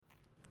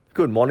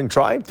Good morning,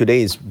 tribe.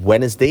 Today is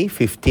Wednesday,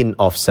 15th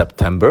of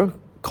September.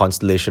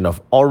 Constellation of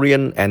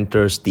Orion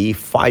enters the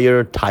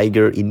Fire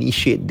Tiger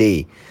Initiate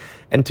Day.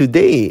 And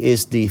today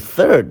is the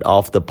third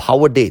of the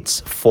power dates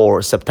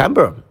for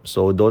September.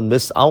 So don't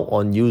miss out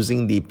on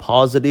using the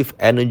positive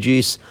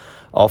energies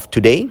of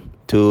today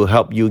to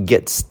help you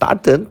get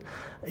started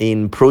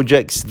in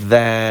projects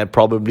that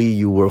probably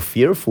you were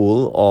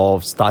fearful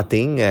of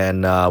starting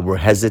and were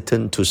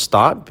hesitant to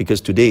start, because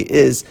today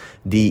is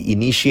the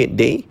initiate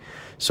day.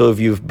 So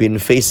if you've been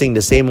facing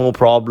the same old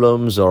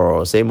problems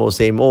or same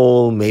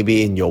old,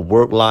 maybe in your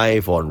work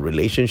life or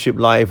relationship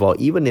life or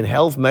even in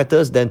health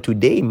matters, then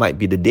today might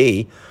be the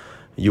day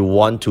you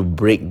want to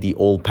break the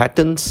old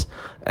patterns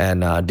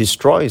and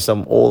destroy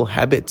some old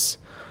habits.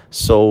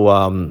 So,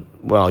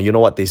 well, you know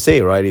what they say,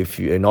 right?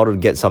 In order to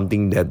get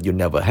something that you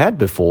never had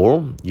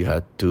before, you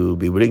have to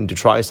be willing to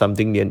try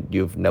something that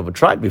you've never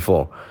tried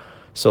before.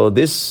 So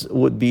this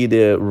would be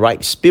the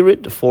right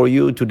spirit for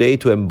you today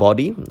to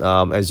embody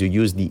as you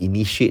use the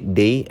initiate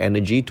day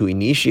energy to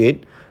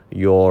initiate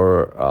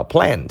your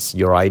plans,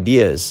 your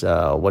ideas,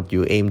 what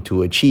you aim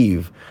to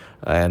achieve.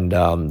 And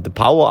the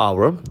power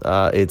hour,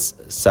 it's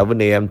 7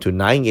 a.m. to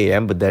 9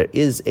 a.m., but there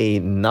is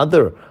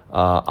another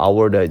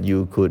hour that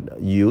you could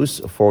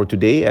use for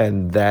today,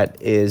 and that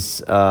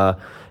is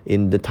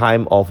in the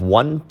time of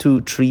 1 to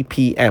 3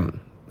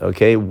 p.m.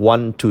 Okay,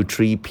 1 to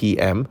 3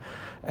 p.m.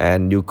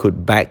 And you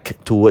could back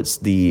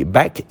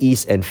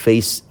east and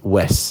face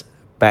west.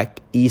 Back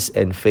east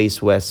and face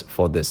west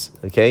for this,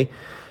 okay?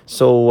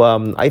 So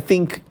I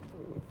think,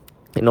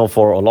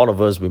 for a lot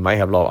of us, we might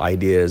have a lot of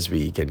ideas.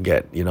 We can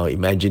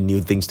imagine new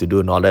things to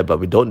do and all that, but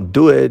we don't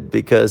do it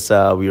because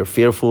we are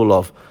fearful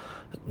of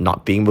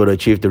not being able to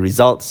achieve the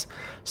results.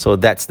 So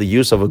that's the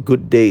use of a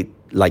good day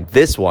like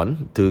this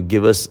one to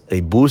give us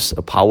a boost,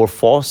 a power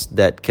force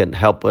that can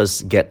help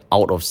us get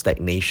out of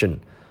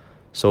stagnation.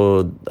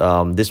 So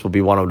this will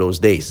be one of those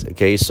days,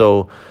 okay?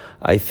 So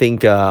I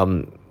think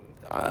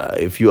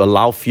if you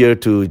allow fear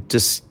to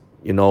just,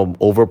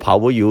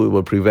 overpower you, it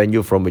will prevent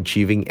you from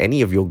achieving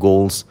any of your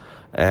goals,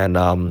 and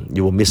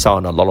you will miss out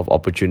on a lot of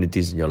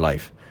opportunities in your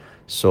life.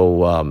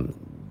 So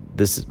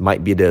this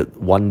might be the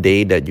one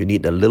day that you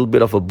need a little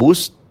bit of a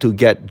boost to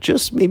get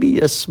just maybe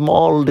a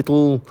small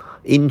little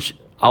inch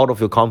out of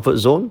your comfort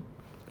zone.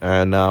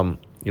 And,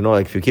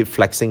 if you keep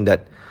flexing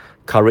that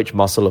courage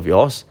muscle of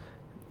yours,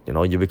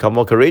 you become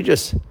more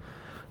courageous.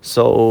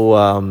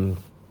 So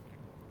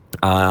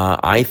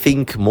I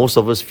think most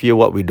of us fear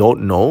what we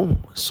don't know.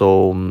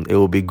 So it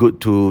will be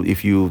good to,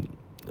 if you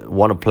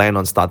want to plan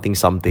on starting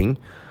something,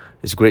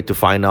 it's great to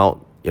find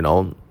out,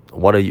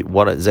 what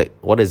is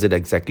it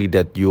exactly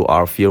that you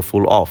are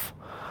fearful of?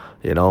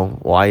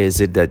 Why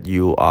is it that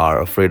you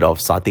are afraid of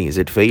starting? Is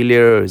it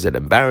failure? Is it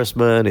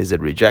embarrassment? Is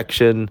it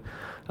rejection?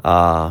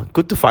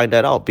 Good to find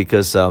that out,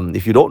 because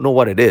if you don't know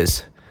what it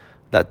is,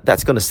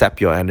 that's going to sap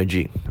your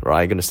energy,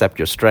 right? Going to sap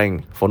your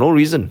strength for no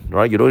reason,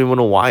 right? You don't even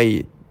know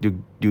why.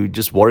 You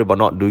just worry about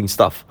not doing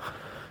stuff.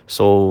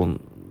 So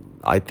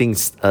I think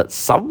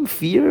some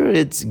fear,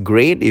 it's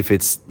great if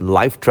it's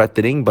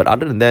life-threatening, but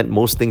other than that,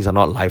 most things are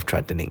not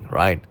life-threatening,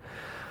 right?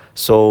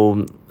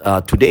 So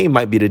today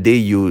might be the day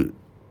you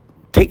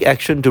take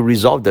action to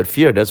resolve that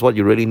fear. That's what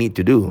you really need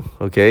to do,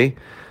 okay?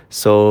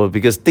 So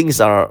because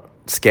things are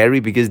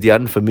scary because they're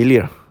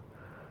unfamiliar,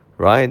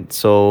 right?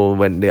 So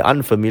when the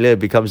unfamiliar,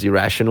 becomes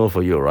irrational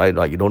for you, right?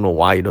 Like you don't know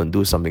why you don't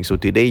do something. So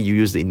today you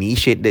use the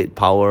initiate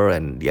power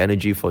and the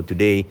energy for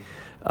today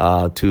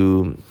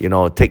to,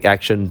 take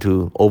action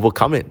to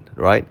overcome it,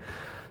 right?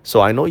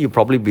 So I know you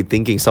probably be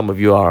thinking, some of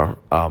you are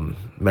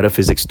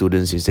metaphysics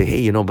students, you say,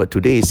 hey, but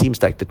today it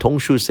seems like the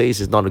Tongshu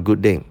says it's not a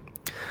good day.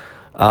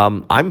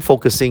 I'm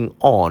focusing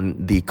on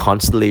the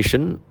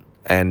constellation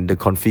and the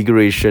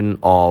configuration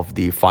of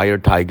the Fire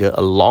Tiger,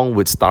 along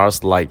with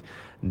stars like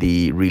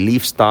the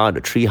Relief Star, the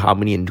Tree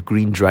Harmony, and the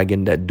Green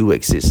Dragon that do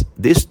exist.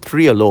 These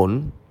three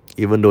alone,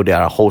 even though there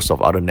are a host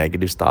of other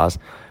negative stars,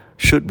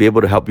 should be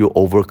able to help you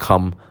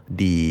overcome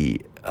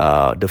the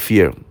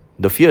fear.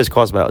 The fear is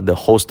caused by the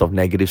host of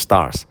negative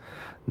stars,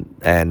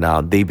 and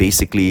they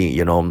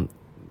basically,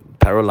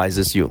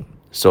 paralyzes you.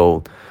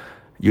 So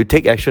you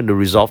take action to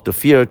resolve the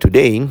fear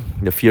today,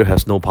 the fear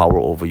has no power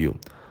over you.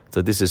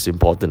 So this is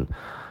important.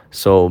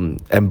 So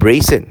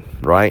embrace it,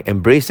 right?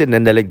 Embrace it and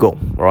then let it go,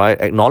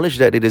 right? Acknowledge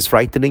that it is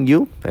frightening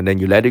you, and then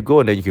you let it go,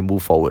 and then you can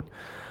move forward.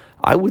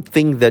 I would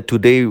think that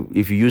today,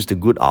 if you use the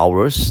good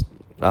hours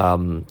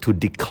to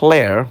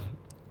declare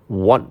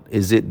what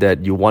is it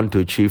that you want to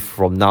achieve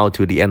from now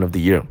to the end of the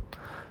year.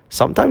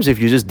 Sometimes if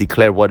you just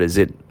declare what is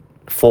it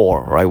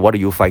for, right? What are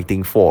you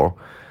fighting for?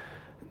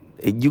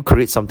 You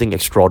create something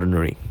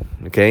extraordinary,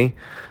 okay?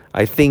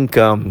 I think,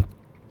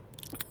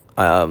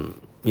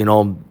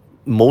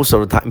 most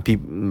of the time,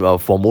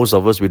 for most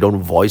of us, we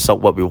don't voice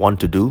out what we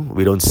want to do.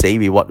 We don't say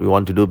what we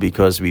want to do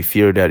because we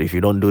fear that if you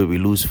don't do it, we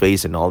lose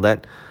face and all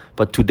that.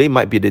 But today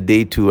might be the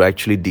day to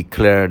actually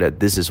declare that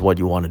this is what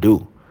you want to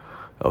do.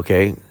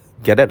 Okay?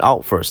 Get it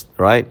out first,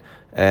 right?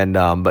 And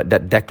but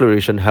that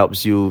declaration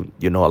helps you,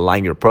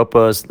 align your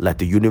purpose, let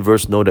the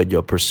universe know that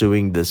you're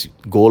pursuing this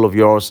goal of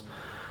yours.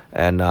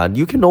 And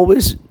you can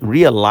always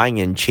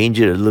realign and change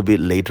it a little bit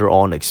later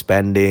on,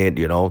 expand it.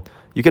 You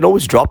can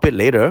always drop it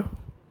later,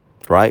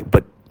 right?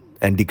 But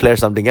and declare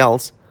something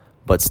else.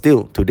 But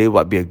still, today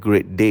would be a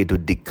great day to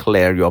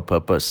declare your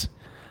purpose.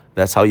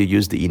 That's how you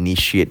use the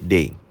initiate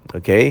day.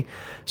 Okay,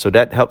 so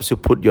that helps you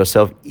put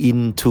yourself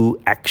into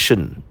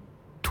action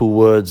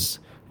towards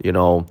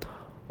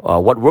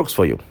what works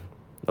for you.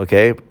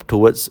 Okay,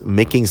 towards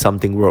making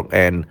something work.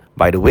 And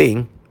by the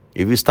way,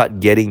 if you start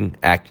taking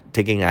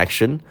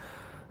action,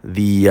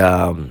 the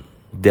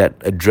that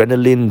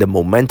adrenaline, the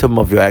momentum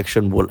of your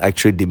action will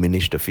actually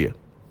diminish the fear.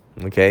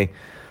 Okay,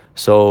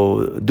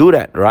 so do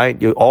that, right?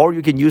 Or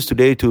you can use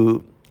today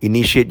to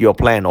initiate your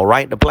plan or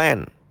write the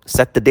plan,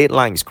 set the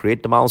deadlines,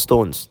 create the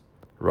milestones,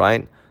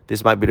 right?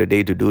 This might be the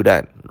day to do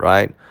that,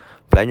 right?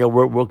 Plan your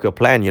work your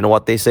plan. You know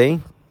what they say?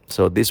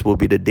 So this will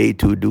be the day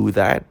to do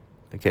that.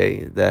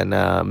 Okay, then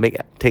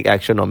take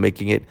action on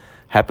making it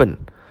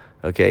happen.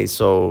 Okay,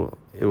 so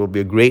it will be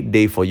a great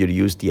day for you to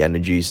use the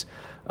energies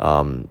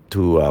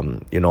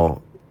to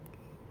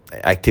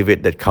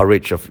activate that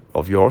courage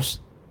of yours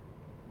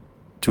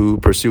to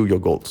pursue your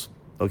goals.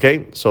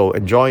 Okay, so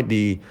enjoy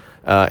the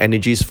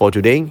energies for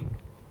today.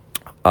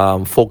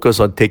 Focus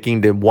on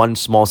taking the one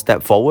small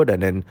step forward,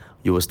 and then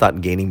you will start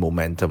gaining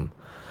momentum.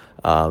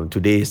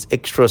 Today is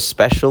extra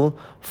special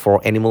for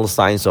animal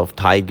signs of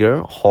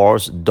tiger,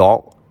 horse,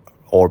 dog,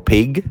 or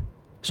pig.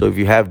 So if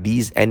you have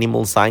these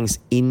animal signs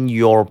in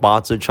your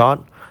Bazi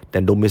chart,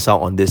 then don't miss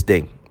out on this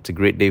day. It's a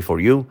great day for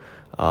you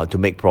to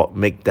make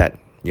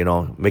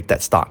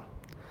that start.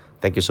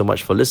 Thank you so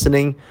much for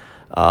listening.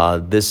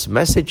 This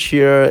message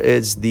here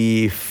is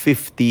the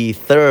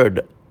 53rd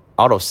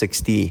out of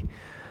 60.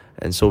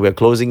 And so we're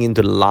closing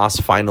into the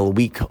last final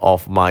week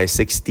of my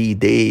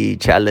 60-day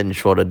challenge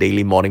for the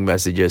daily morning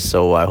messages.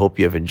 So I hope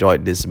you have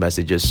enjoyed these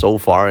messages so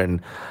far, and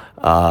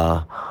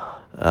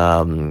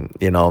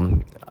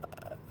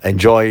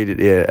enjoy,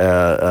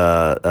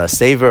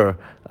 savor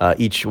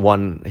each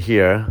one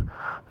here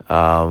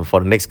for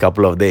the next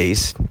couple of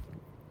days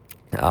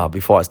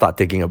before I start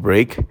taking a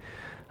break.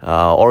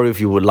 Or if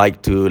you would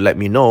like to let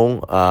me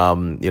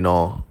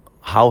know,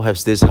 how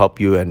has this helped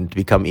you and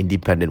become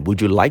independent? Would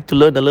you like to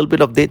learn a little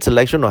bit of date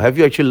selection, or have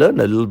you actually learned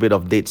a little bit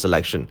of date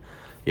selection?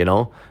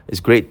 It's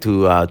great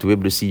to be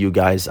able to see you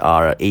guys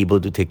are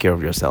able to take care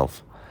of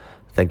yourself.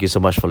 Thank you so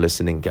much for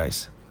listening,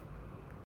 guys.